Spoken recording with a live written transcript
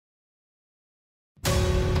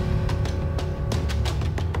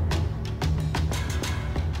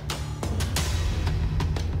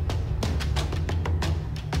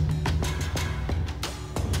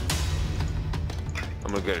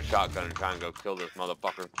gonna get a shotgun and try and go kill this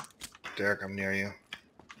motherfucker. Derek, I'm near you.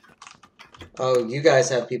 Oh, you guys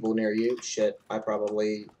have people near you? Shit, I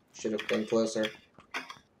probably should have been closer.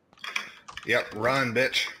 Yep, run,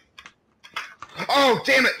 bitch. Oh,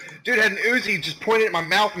 damn it! Dude had an Uzi, just pointed at my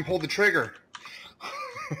mouth and pulled the trigger.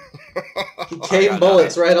 He came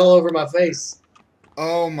bullets right all over my face.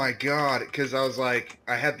 Oh my god, because I was like,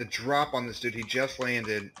 I had the drop on this dude, he just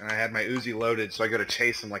landed, and I had my Uzi loaded, so I go to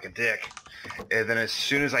chase him like a dick. And then as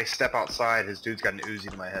soon as I step outside, his dude's got an Uzi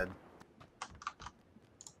to my head.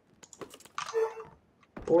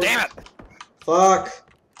 Damn it! Fuck!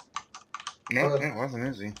 No, it wasn't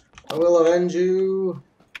Uzi. I will avenge you.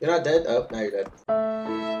 You're not dead? Oh, now you're dead.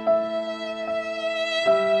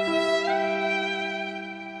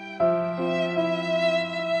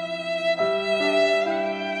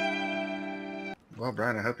 Well,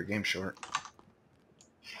 Brian, I hope your game's short.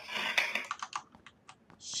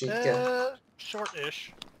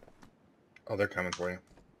 Short-ish. Oh, they're coming for you.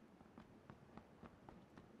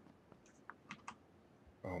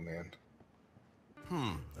 Oh, man.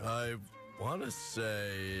 I want to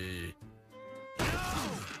say... No!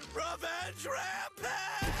 Revenge Rampage!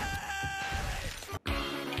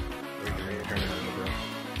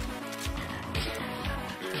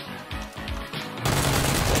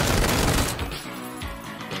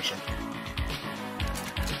 Finish him.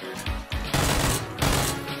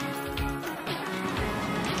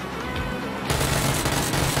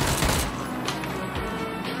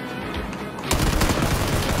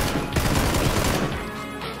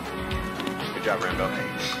 Good job, Rambo.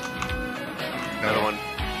 Another one.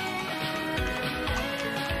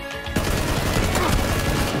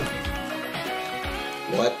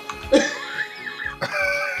 What?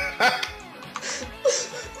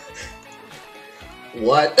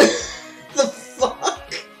 What? The fuck?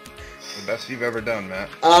 The best you've ever done, Matt.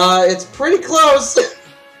 It's pretty close.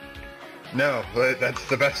 No, but that's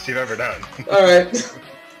the best you've ever done. Alright.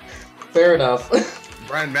 Fair enough.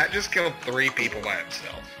 Brian, Matt just killed 3 people by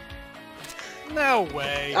himself. No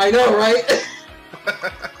way. I know, right?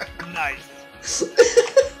 Nice.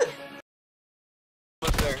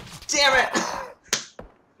 Damn it!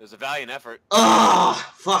 It was a valiant effort.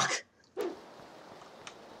 Ah, fuck.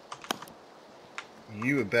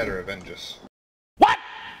 You had better avenge us. What?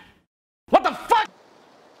 What the fuck?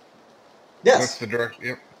 Yes. What's the direct?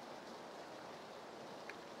 Yep.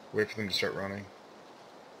 Wait for them to start running.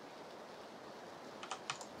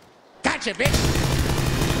 Gotcha, bitch.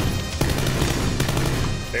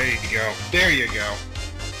 There you go. There you go.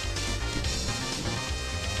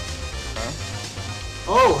 Huh?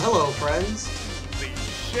 Oh, hello, friends. Holy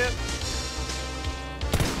shit.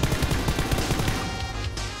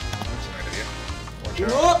 That's an idea. Watch out.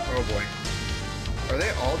 Whoop. Oh boy. Are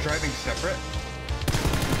they all driving separate?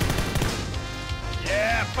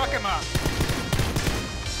 Yeah, fuck him up.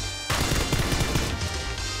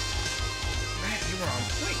 Man, you were on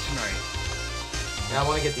point tonight. Yeah, I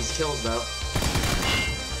want to get these kills, though.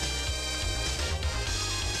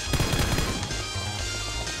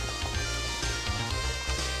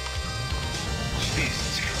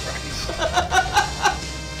 Jesus Christ.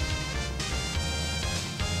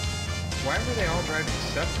 Why were they all driving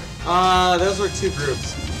separate? Those were 2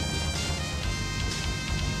 groups.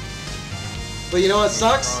 But you know what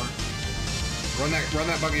sucks? Run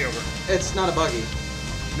that buggy over. It's not a buggy.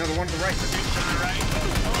 No, the one to the right.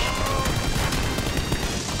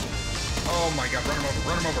 Oh my god, run him over,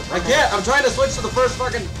 run him over. I can't. I'm trying to switch to the first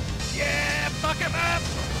fucking... Yeah, fuck him up.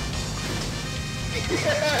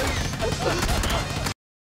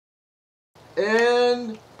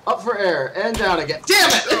 And up for air. And down again. Damn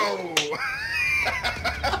it! Oh!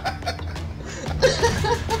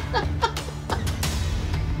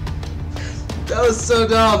 That was so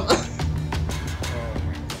dumb.